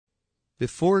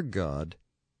Before God,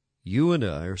 you and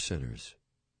I are sinners.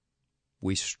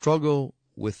 We struggle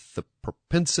with the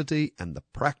propensity and the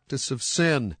practice of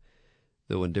sin,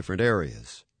 though in different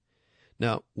areas.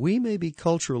 Now, we may be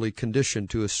culturally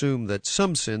conditioned to assume that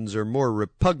some sins are more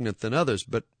repugnant than others,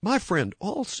 but my friend,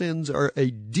 all sins are a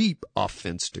deep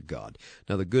offense to God.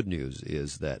 Now, the good news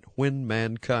is that when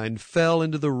mankind fell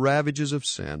into the ravages of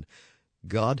sin,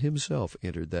 God himself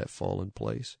entered that fallen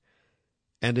place.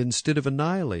 And instead of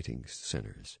annihilating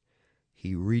sinners,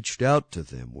 he reached out to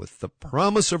them with the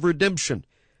promise of redemption.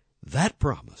 That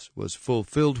promise was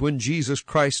fulfilled when Jesus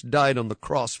Christ died on the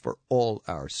cross for all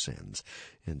our sins.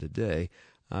 And today,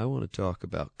 I want to talk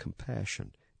about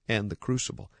compassion and the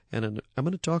crucible. And I'm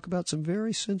going to talk about some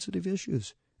very sensitive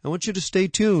issues. I want you to stay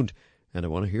tuned, and I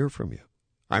want to hear from you.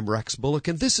 I'm Rex Bullock,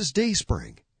 and this is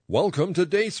Dayspring. Welcome to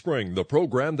Dayspring, the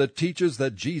program that teaches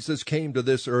that Jesus came to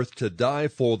this earth to die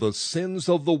for the sins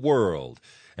of the world,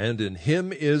 and in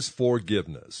him is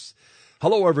forgiveness.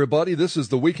 Hello, everybody. This is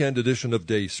the weekend edition of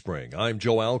Dayspring. I'm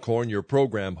Joe Alcorn, your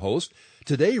program host.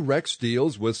 Today, Rex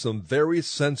deals with some very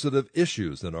sensitive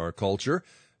issues in our culture,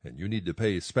 and you need to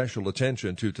pay special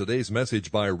attention to today's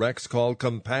message by Rex called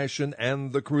Compassion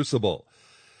and the Crucible.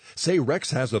 Say,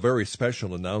 Rex has a very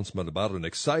special announcement about an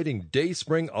exciting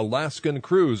Dayspring Alaskan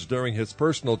cruise during his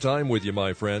personal time with you,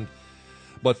 my friend.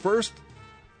 But first,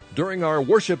 during our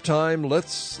worship time,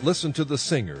 let's listen to the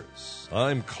singers.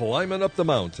 I'm climbing up the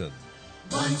mountain.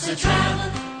 Once I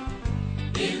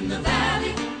traveled in the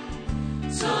valley,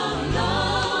 so low,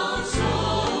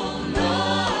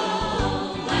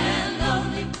 and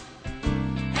lonely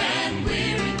and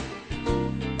weary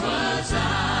was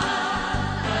I.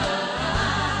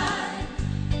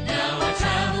 Now I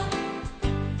travel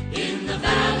in the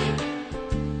valley,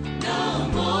 no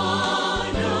more,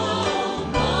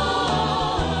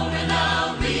 and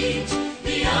I'll reach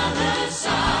the other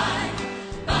side.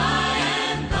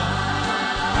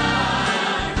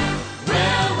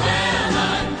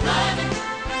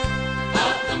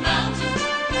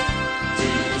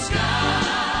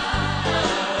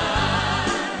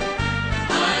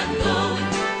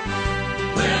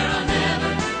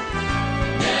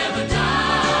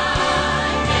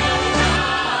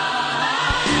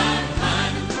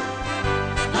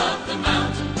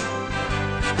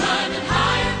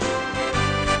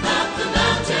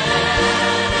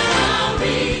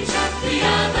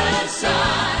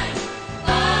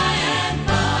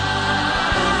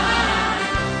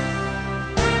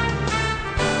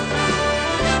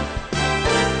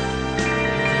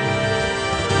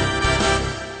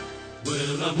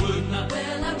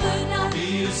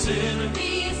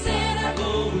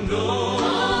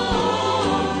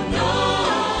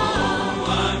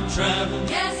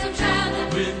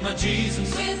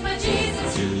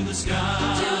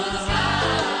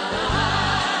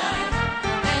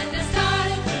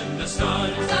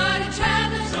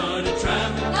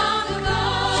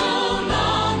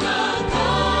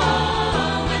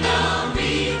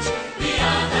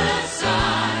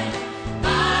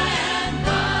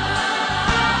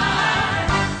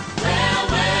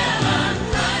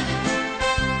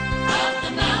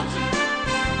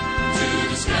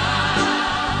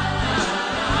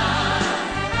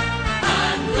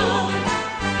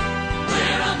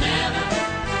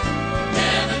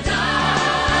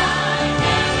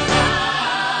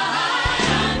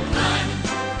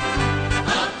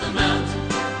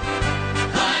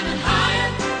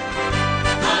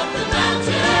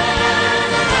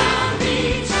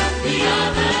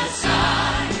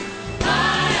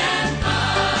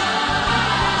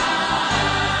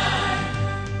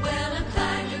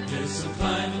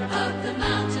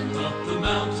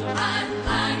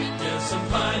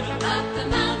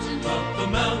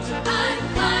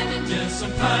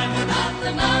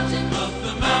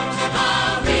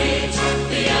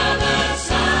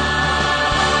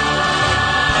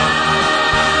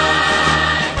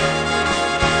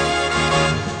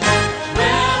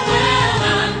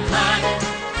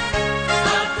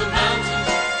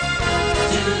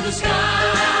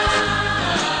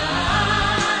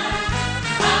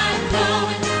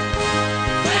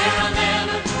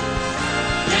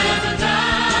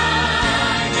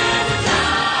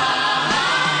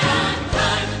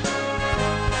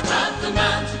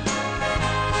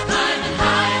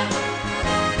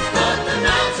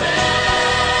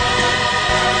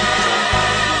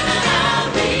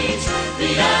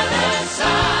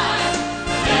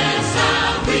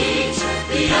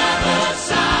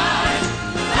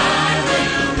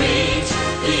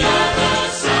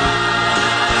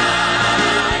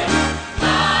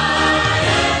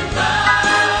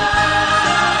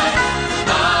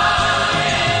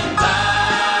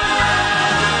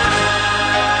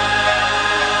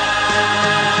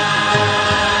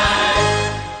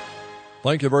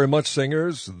 Thank you very much,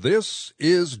 singers. This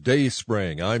is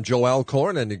Dayspring. I'm Joe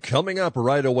Alcorn, and coming up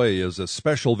right away is a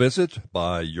special visit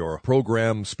by your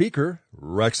program speaker,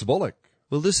 Rex Bullock.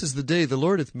 Well, this is the day the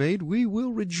Lord hath made. We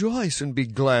will rejoice and be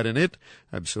glad in it.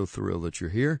 I'm so thrilled that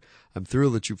you're here. I'm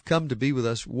thrilled that you've come to be with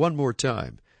us one more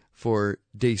time for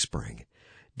Dayspring.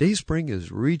 Dayspring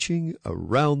is reaching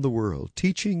around the world,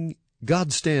 teaching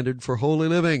God's standard for holy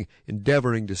living,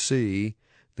 endeavoring to see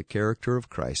the character of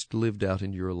Christ lived out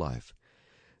in your life.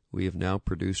 We have now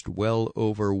produced well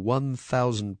over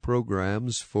 1,000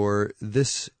 programs for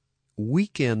this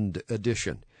weekend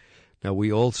edition. Now,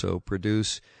 we also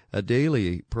produce a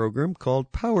daily program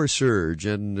called Power Surge,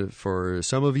 and for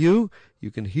some of you,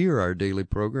 you can hear our daily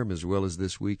program as well as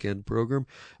this weekend program.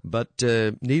 But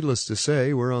needless to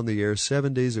say, we're on the air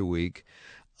 7 days a week,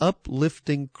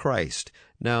 uplifting Christ.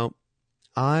 Now,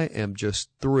 I am just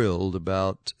thrilled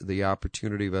about the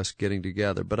opportunity of us getting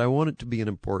together, but I want it to be an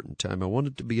important time. I want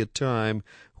it to be a time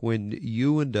when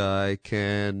you and I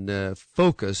can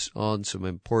focus on some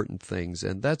important things,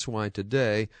 and that's why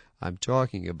today I'm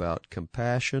talking about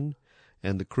compassion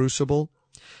and the crucible.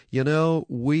 You know,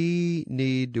 we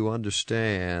need to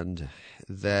understand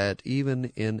that even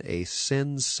in a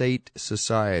sensate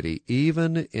society,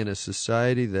 even in a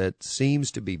society that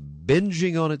seems to be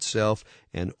binging on itself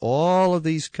and all of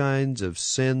these kinds of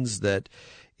sins that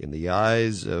in the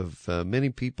eyes of many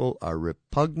people are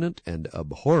repugnant and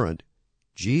abhorrent,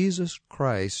 Jesus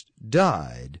Christ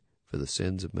died for the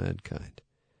sins of mankind.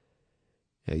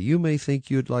 Now, you may think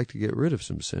you'd like to get rid of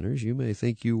some sinners. You may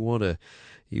think you want to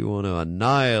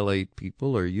annihilate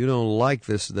people, or you don't like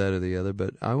this, that, or the other.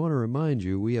 But I want to remind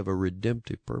you, we have a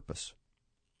redemptive purpose,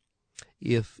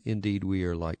 if indeed we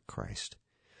are like Christ.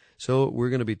 So we're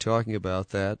going to be talking about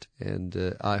that,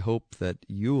 and I hope that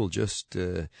you will just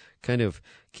kind of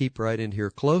keep right in here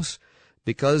close,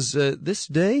 because this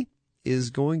day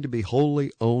is going to be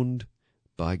wholly owned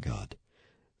by God.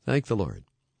 Thank the Lord.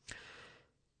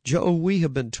 Joe, we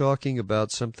have been talking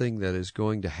about something that is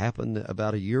going to happen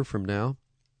about a year from now,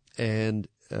 and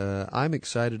I'm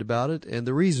excited about it. And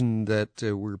the reason that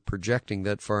we're projecting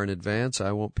that far in advance,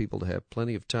 I want people to have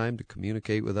plenty of time to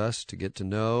communicate with us, to get to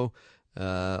know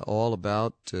all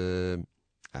about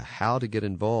how to get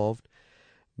involved.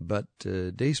 But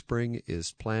Dayspring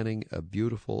is planning a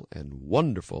beautiful and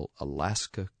wonderful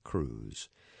Alaska cruise.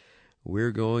 We're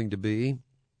going to be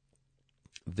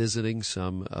visiting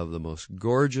some of the most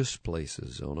gorgeous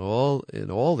places in all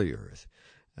the earth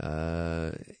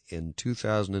in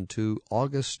 2002,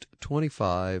 August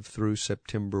 25 through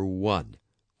September 1.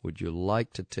 Would you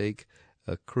like to take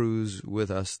a cruise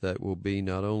with us that will be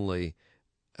not only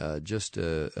just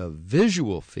a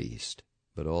visual feast,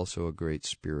 but also a great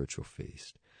spiritual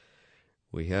feast?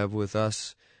 We have with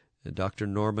us Dr.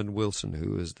 Norman Wilson,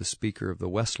 who is the speaker of the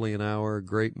Wesleyan Hour, a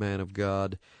great man of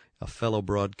God, a fellow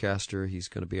broadcaster. He's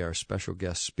going to be our special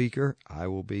guest speaker. I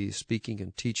will be speaking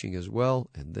and teaching as well,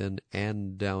 and then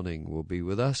Ann Downing will be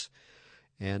with us.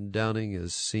 Ann Downing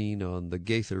is seen on the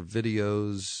Gaither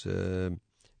videos,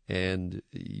 and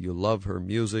you love her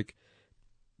music.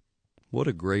 What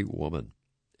a great woman.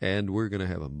 And we're going to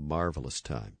have a marvelous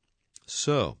time.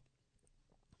 So,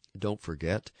 don't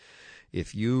forget,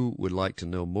 if you would like to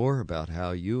know more about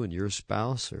how you and your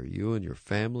spouse, or you and your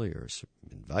family, or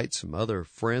invite some other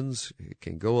friends who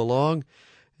can go along,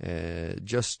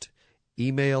 just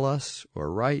email us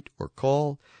or write or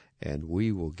call, and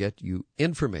we will get you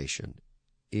information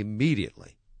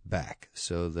immediately back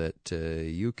so that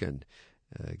you can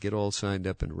get all signed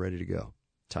up and ready to go.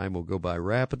 Time will go by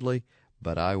rapidly,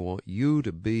 but I want you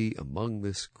to be among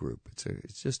this group. It's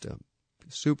just a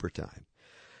super time.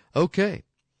 Okay.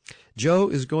 Joe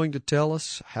is going to tell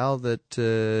us how that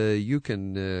you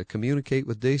can communicate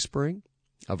with Dayspring,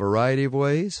 a variety of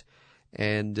ways,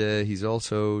 and he's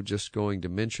also just going to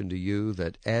mention to you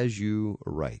that as you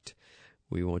write,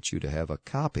 we want you to have a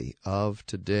copy of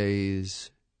today's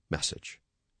message.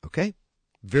 Okay?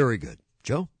 Very good.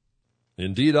 Joe?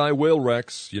 Indeed I will,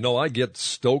 Rex. You know, I get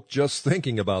stoked just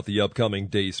thinking about the upcoming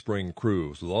Dayspring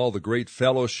cruise with all the great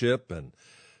fellowship and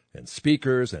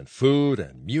speakers and food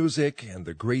and music and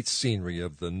the great scenery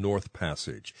of the North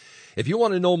Passage. If you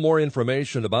want to know more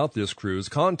information about this cruise,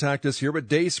 contact us here at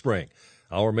Dayspring.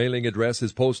 Our mailing address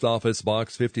is Post Office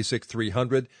Box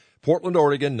 56300, Portland,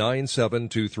 Oregon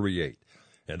 97238.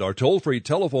 And our toll-free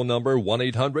telephone number,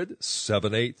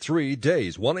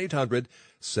 1-800-783-DAYS,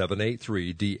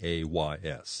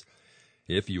 1-800-783-DAYS.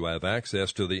 If you have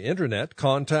access to the Internet,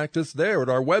 contact us there at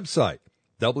our website,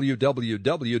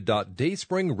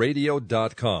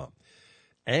 www.dayspringradio.com.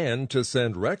 And to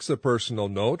send Rex a personal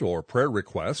note or prayer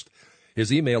request,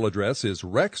 His email address is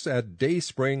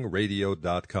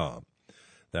rex@dayspringradio.com.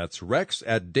 That's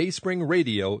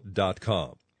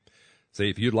rex@dayspringradio.com. Say,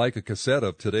 if you'd like a cassette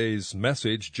of today's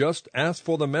message, just ask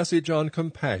for the message on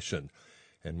compassion,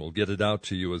 and we'll get it out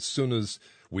to you as soon as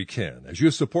we can, as you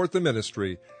support the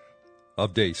ministry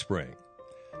of Dayspring.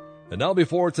 And now,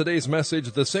 before today's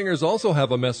message, the singers also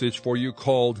have a message for you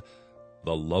called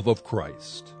The Love of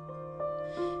Christ.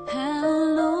 How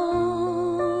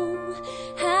long,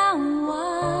 how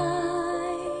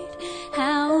wide,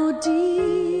 how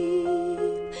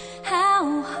deep,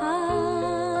 how high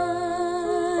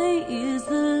is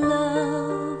the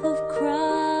love of Christ,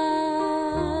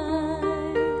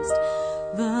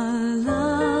 the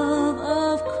love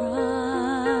of Christ.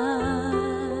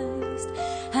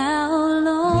 How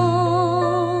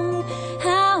long,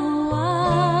 how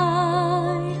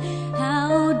wide,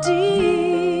 how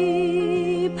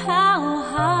deep, how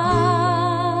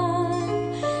high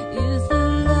is the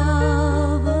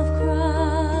love of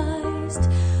Christ,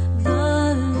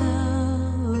 the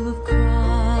love of Christ.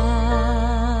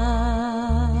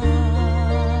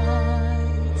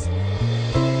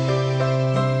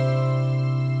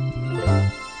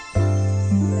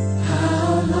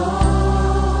 How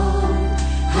long,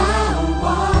 how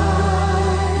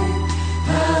wide,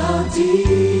 how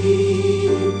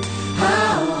deep,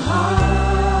 how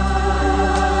high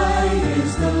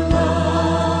is the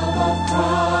love of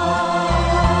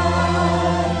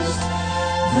Christ,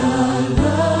 the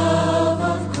love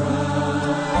of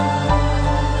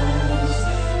Christ.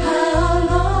 How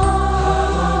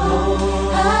long,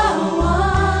 how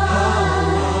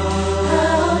wide,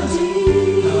 how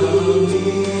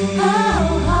deep, how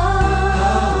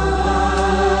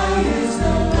high is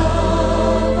the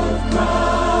love of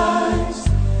Christ,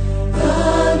 the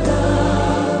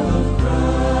love of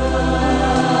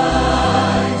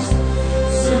Christ.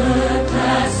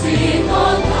 Surpassing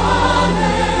all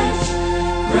knowledge,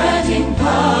 granting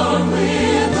power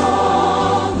with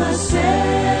all the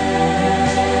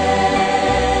saints,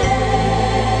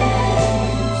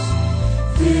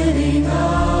 filling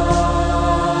us,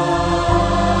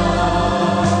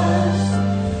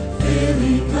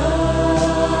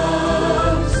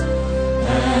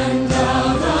 and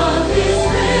out of His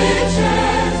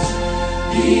riches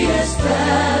He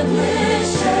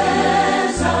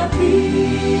establishes our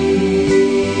peace,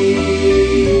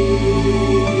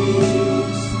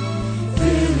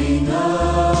 filling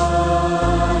us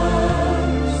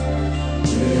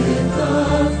with the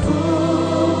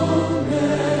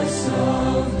fullness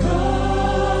of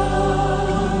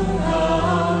God.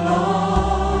 How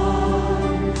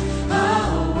long,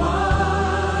 how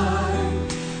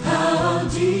wide, how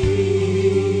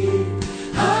deep,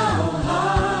 how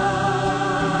high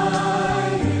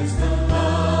is the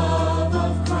love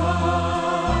of Christ,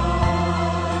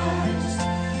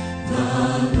 the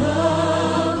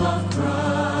love of Christ.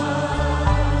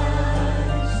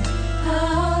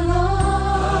 How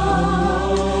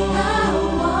long, how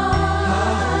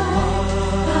wide,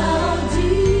 how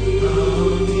deep,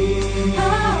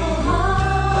 how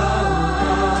high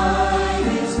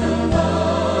is the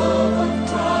love of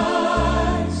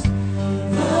Christ, the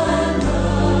love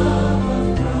of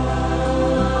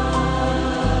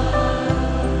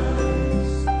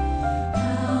Christ.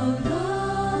 How long,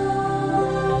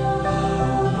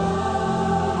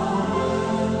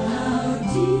 how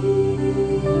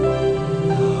deep,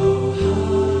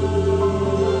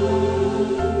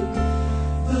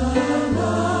 the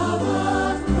love of Christ, the love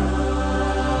of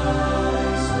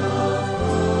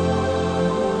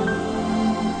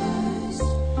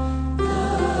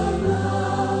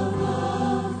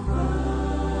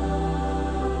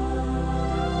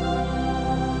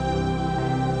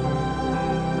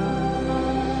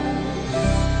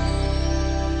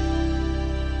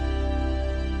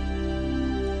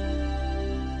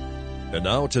And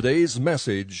now today's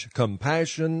message,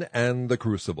 Compassion and the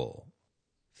Crucible.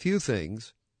 Few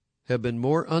things have been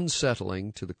more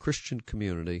unsettling to the Christian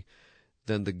community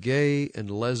than the gay and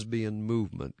lesbian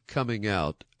movement coming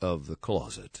out of the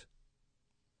closet.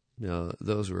 Now,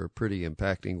 those were pretty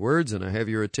impacting words, and I have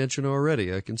your attention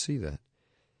already. I can see that.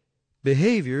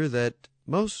 Behavior that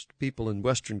most people in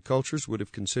Western cultures would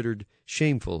have considered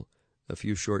shameful a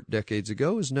few short decades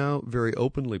ago is now very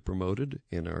openly promoted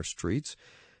in our streets,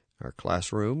 our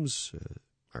classrooms,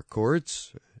 our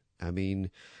courts. I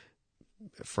mean,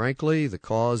 frankly, the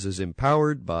cause is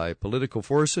empowered by political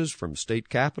forces from state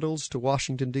capitals to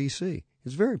Washington, D.C.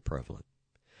 It's very prevalent.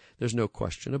 There's no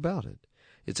question about it.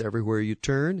 It's everywhere you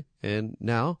turn, and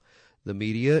now the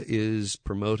media is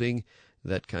promoting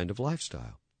that kind of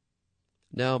lifestyle.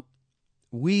 Now,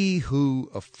 we who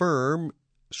affirm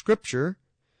Scripture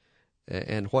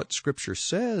and what Scripture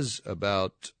says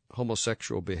about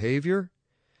homosexual behavior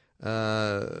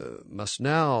must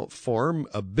now form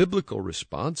a biblical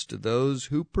response to those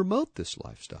who promote this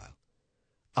lifestyle.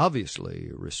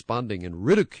 Obviously, responding in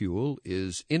ridicule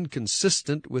is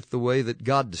inconsistent with the way that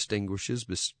God distinguishes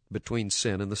between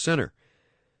sin and the sinner.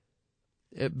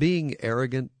 Being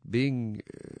arrogant, being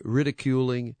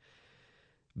ridiculing,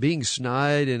 being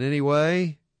snide in any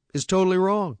way is totally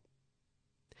wrong.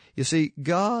 You see,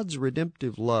 God's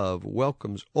redemptive love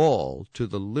welcomes all to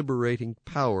the liberating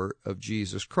power of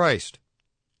Jesus Christ.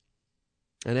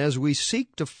 And as we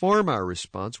seek to form our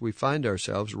response, we find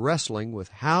ourselves wrestling with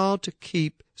how to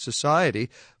keep society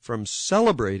from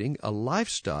celebrating a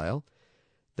lifestyle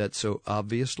that so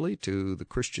obviously to the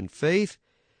Christian faith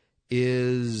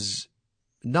is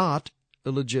not a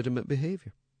legitimate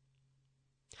behavior.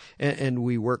 And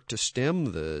we work to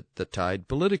stem the tide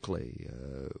politically.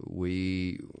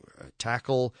 We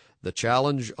tackle the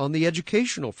challenge on the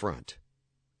educational front,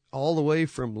 all the way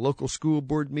from local school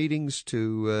board meetings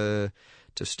to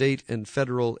state and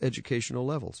federal educational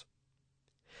levels.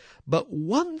 But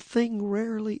one thing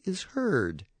rarely is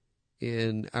heard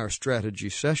in our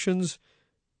strategy sessions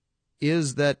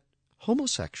is that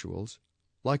homosexuals,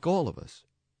 like all of us,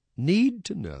 need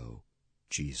to know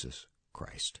Jesus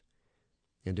Christ.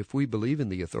 And if we believe in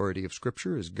the authority of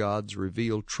Scripture as God's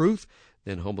revealed truth,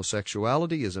 then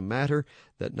homosexuality is a matter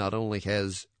that not only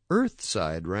has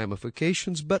earth-side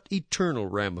ramifications, but eternal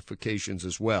ramifications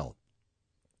as well.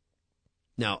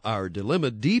 Now, our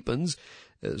dilemma deepens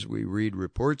as we read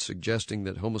reports suggesting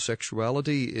that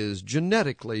homosexuality is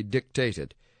genetically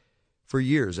dictated. For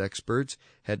years, experts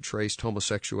had traced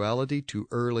homosexuality to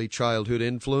early childhood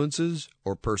influences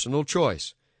or personal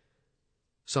choice.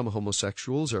 Some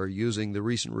homosexuals are using the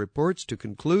recent reports to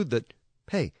conclude that,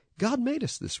 hey, God made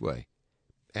us this way,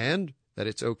 and that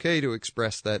it's okay to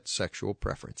express that sexual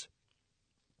preference.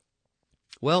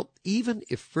 Well, even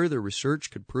if further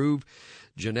research could prove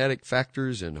genetic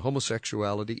factors in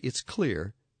homosexuality, it's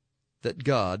clear that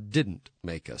God didn't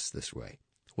make us this way.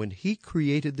 When He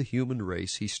created the human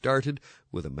race, He started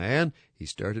with a man, He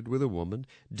started with a woman,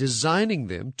 designing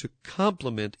them to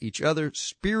complement each other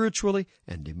spiritually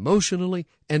and emotionally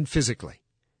and physically.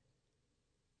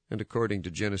 And according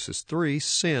to Genesis 3,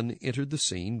 sin entered the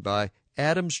scene by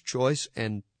Adam's choice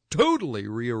and totally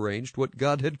rearranged what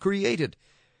God had created.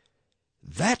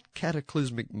 That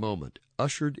cataclysmic moment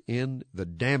ushered in the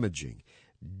damaging,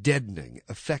 deadening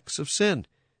effects of sin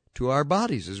to our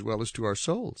bodies as well as to our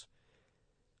souls.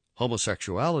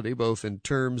 Homosexuality, both in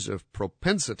terms of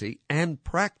propensity and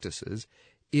practices,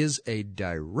 is a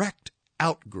direct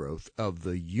outgrowth of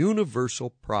the universal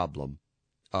problem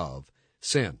of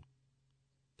sin.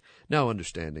 Now,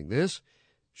 understanding this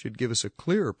should give us a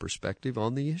clearer perspective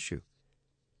on the issue.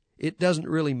 It doesn't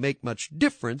really make much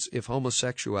difference if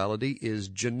homosexuality is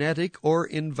genetic or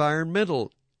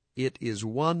environmental. It is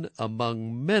one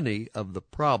among many of the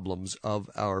problems of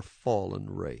our fallen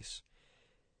race.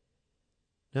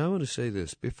 Now I want to say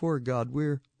this. Before God,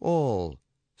 we're all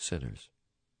sinners.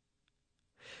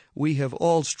 We have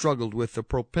all struggled with the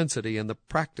propensity and the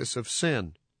practice of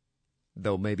sin,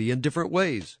 though maybe in different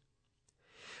ways.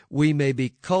 We may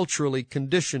be culturally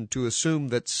conditioned to assume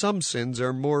that some sins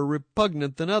are more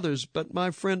repugnant than others, but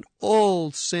my friend,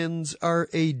 all sins are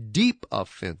a deep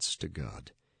offense to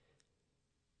God.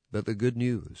 But the good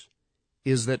news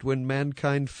is that when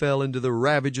mankind fell into the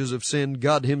ravages of sin,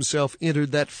 God Himself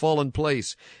entered that fallen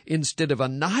place. Instead of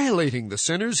annihilating the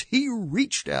sinners, He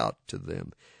reached out to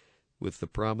them with the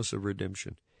promise of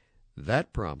redemption.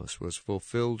 That promise was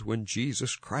fulfilled when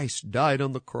Jesus Christ died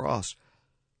on the cross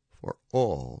for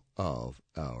all of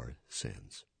our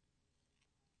sins.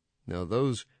 Now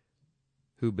those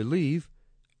who believe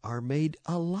are made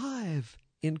alive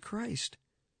in Christ,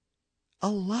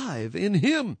 alive in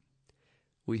Him.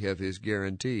 We have His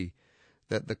guarantee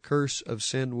that the curse of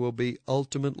sin will be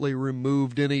ultimately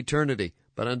removed in eternity.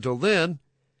 But until then,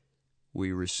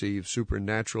 we receive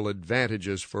supernatural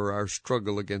advantages for our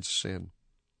struggle against sin.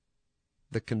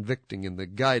 The convicting and the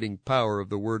guiding power of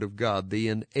the Word of God, the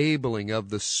enabling of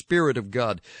the Spirit of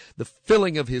God, the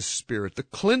filling of His Spirit, the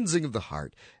cleansing of the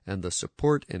heart, and the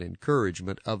support and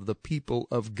encouragement of the people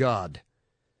of God.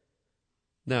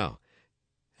 Now,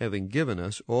 having given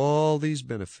us all these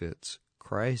benefits,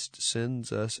 Christ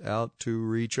sends us out to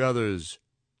reach others.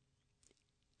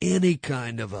 Any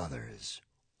kind of others.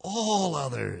 All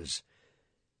others.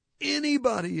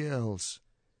 Anybody else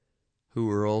who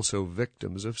are also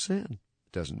victims of sin.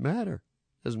 Doesn't matter.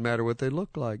 Doesn't matter what they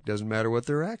look like. Doesn't matter what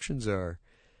their actions are.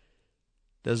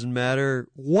 Doesn't matter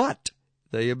what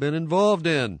they have been involved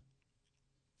in.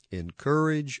 In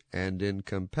courage and in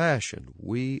compassion,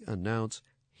 we announce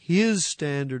His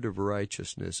standard of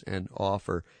righteousness and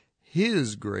offer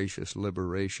His gracious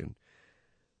liberation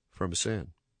from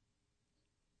sin.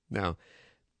 Now,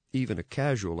 even a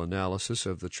casual analysis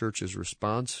of the church's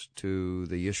response to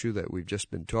the issue that we've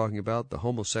just been talking about, the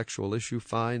homosexual issue,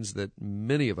 finds that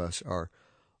many of us are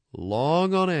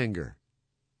long on anger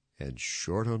and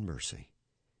short on mercy.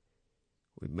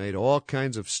 We've made all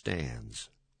kinds of stands.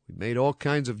 We've made all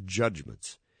kinds of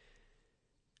judgments.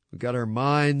 We've got our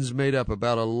minds made up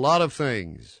about a lot of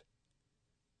things.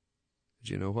 But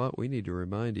you know what? We need to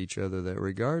remind each other that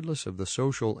regardless of the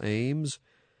social aims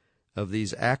of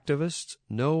these activists,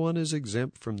 no one is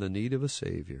exempt from the need of a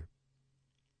Savior.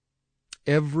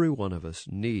 Every one of us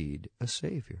need a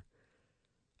Savior.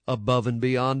 Above and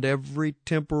beyond every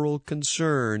temporal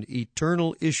concern,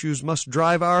 eternal issues must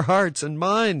drive our hearts and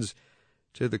minds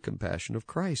to the compassion of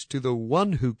Christ, to the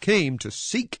one who came to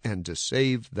seek and to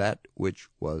save that which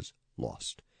was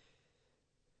lost.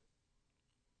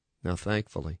 Now,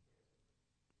 thankfully,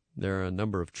 there are a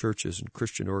number of churches and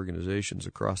Christian organizations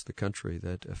across the country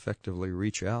that effectively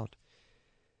reach out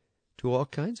to all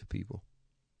kinds of people,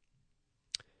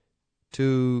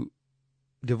 to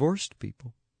divorced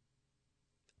people,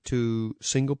 to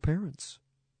single parents,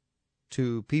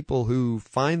 to people who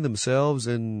find themselves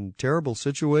in terrible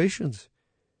situations,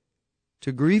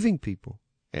 to grieving people,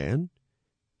 and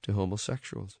to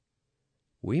homosexuals.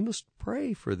 We must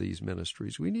pray for these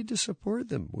ministries. We need to support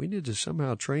them. We need to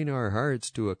somehow train our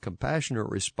hearts to a compassionate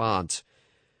response,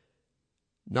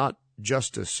 not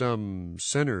just to some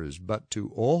sinners, but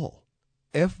to all,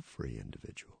 every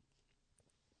individual.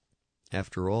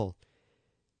 After all,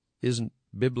 isn't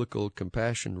biblical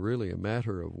compassion really a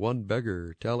matter of one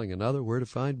beggar telling another where to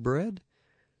find bread?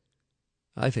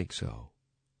 I think so.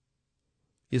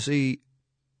 You see,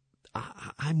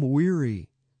 I'm weary.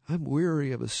 I'm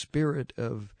weary of a spirit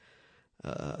of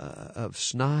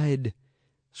snide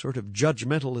sort of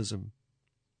judgmentalism.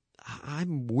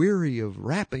 I'm weary of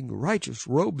wrapping righteous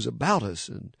robes about us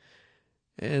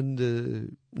and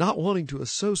not wanting to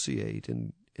associate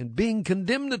and being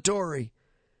condemnatory.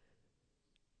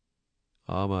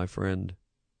 Ah, my friend,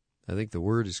 I think the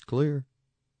word is clear.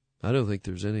 I don't think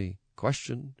there's any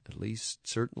question, at least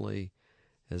certainly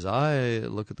as I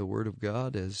look at the Word of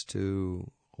God, as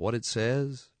to what it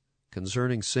says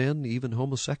concerning sin, even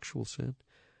homosexual sin.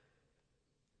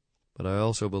 But I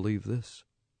also believe this.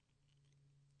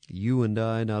 You and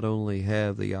I not only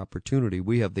have the opportunity,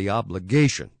 we have the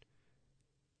obligation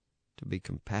to be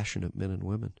compassionate men and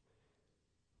women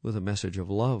with a message of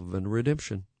love and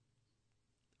redemption,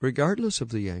 regardless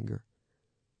of the anger,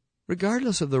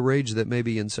 regardless of the rage that may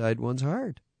be inside one's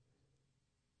heart.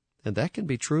 And that can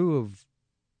be true of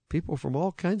people from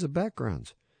all kinds of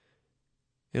backgrounds,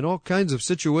 in all kinds of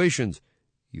situations.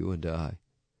 You and I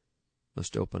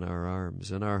must open our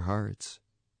arms and our hearts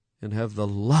and have the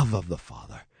love of the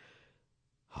Father.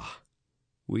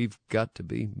 We've got to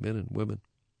be men and women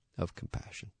of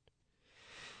compassion.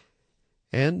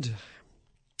 And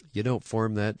you don't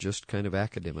form that just kind of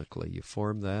academically. You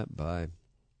form that by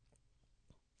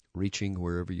reaching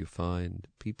wherever you find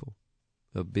people,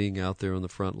 of being out there on the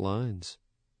front lines,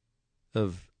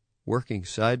 of working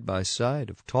side by side,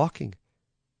 of talking,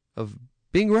 of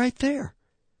being right there.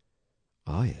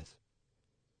 Oh, yes.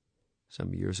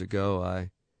 Some years ago, I'll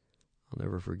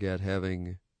never forget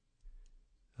having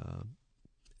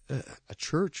a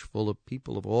church full of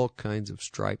people of all kinds of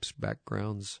stripes,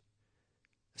 backgrounds.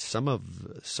 Some of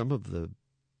the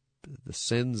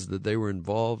sins that they were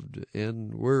involved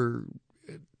in were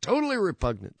totally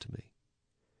repugnant to me.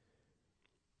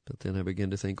 But then I began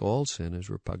to think all sin is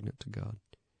repugnant to God.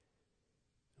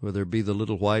 Whether it be the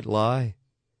little white lie,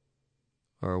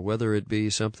 or whether it be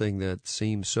something that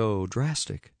seems so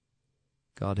drastic,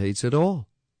 God hates it all.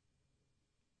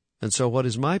 And so what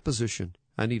is my position?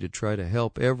 I need to try to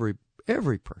help every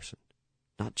person,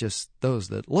 not just those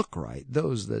that look right,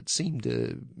 those that seem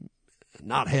to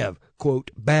not have,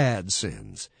 quote, bad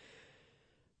sins.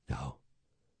 No,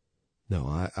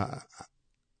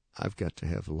 I've got to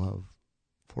have love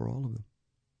for all of them.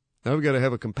 I've got to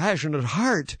have a compassionate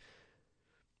heart,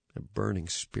 a burning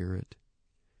spirit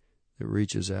that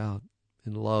reaches out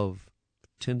in love,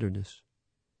 tenderness,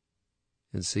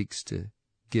 and seeks to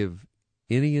give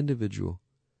any individual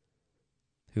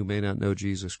who may not know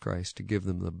Jesus Christ, to give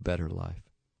them the better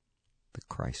life, the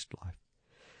Christ life.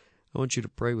 I want you to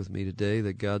pray with me today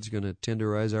that God's going to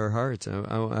tenderize our hearts.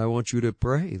 I want you to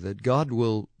pray that God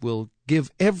will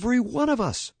give every one of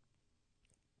us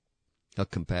a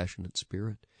compassionate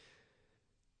spirit.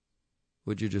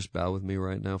 Would you just bow with me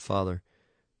right now? Father,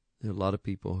 There are a lot of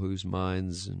people whose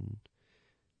minds and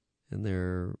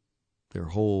their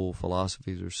whole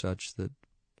philosophies are such that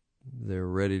they're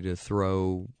ready to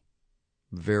throw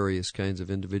various kinds of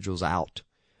individuals out.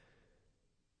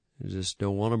 They just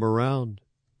don't want them around.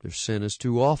 Their sin is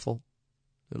too awful.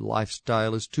 Their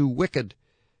lifestyle is too wicked.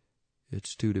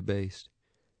 It's too debased.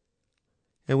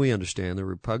 And we understand the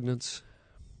repugnance.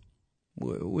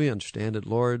 We understand it,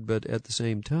 Lord, but at the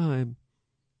same time,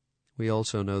 we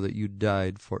also know that you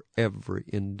died for every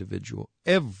individual.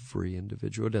 Every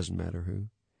individual, it doesn't matter who.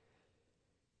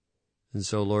 And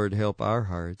so, Lord, help our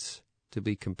hearts to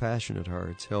be compassionate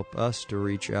hearts. Help us to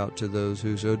reach out to those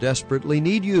who so desperately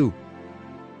need you.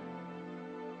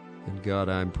 And God,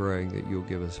 I'm praying that you'll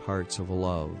give us hearts of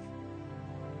love,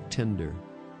 tender,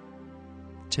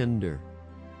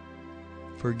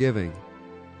 forgiving.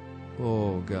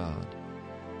 Oh, God,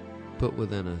 put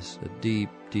within us a deep,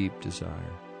 deep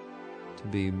desire to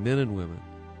be men and women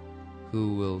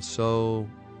who will so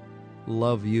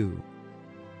love you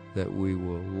that we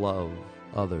will love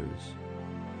others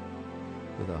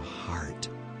with a heart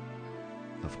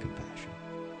of compassion.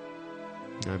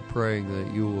 I'm praying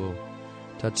that you will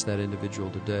touch that individual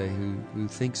today who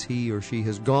thinks he or she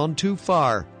has gone too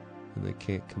far and they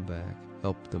can't come back.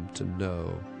 Help them to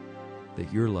know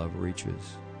that your love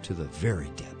reaches to the very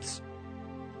depths.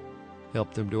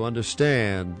 Help them to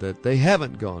understand that they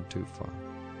haven't gone too far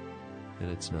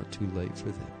and it's not too late for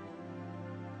them.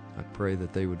 I pray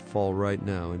that they would fall right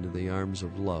now into the arms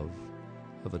of love,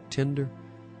 of a tender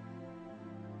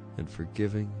and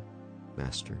forgiving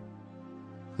Master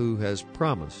who has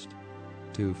promised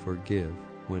to forgive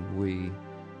when we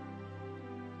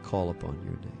call upon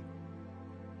your name.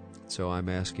 So I'm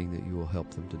asking that you will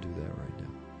help them to do that right now.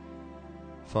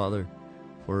 Father,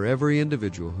 for every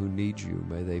individual who needs you,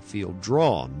 may they feel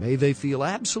drawn, may they feel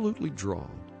absolutely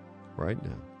drawn right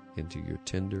now into your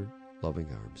tender, loving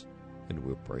arms. And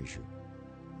we'll praise you.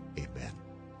 Amen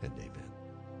and amen.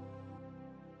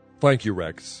 Thank you,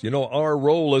 Rex. You know, our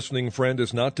role, listening friend,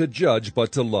 is not to judge,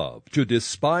 but to love, to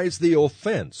despise the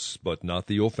offense, but not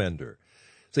the offender.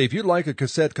 Say, if you'd like a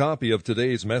cassette copy of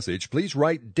today's message, please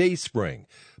write Dayspring,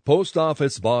 Post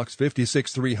Office Box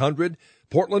 56300,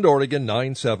 Portland, Oregon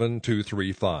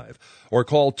 97235, or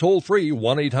call toll-free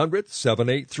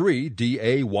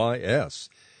 1-800-783-DAYS.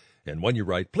 And when you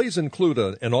write, please include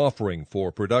an offering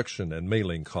for production and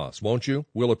mailing costs, won't you?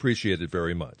 We'll appreciate it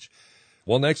very much.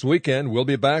 Well, next weekend, we'll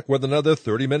be back with another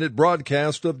 30-minute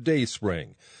broadcast of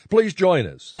Dayspring. Please join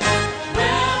us.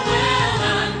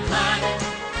 I'm climbing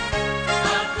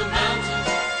up the mountain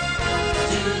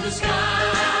to the sky.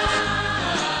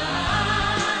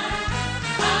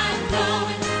 I'm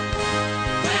going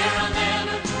where I'll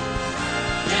never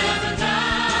die, never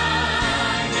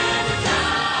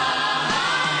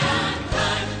die. I'm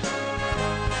climbing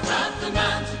up the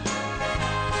mountain,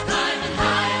 climbing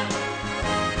higher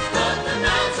up the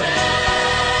mountain,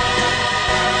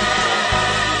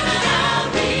 and I'll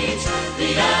reach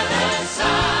the other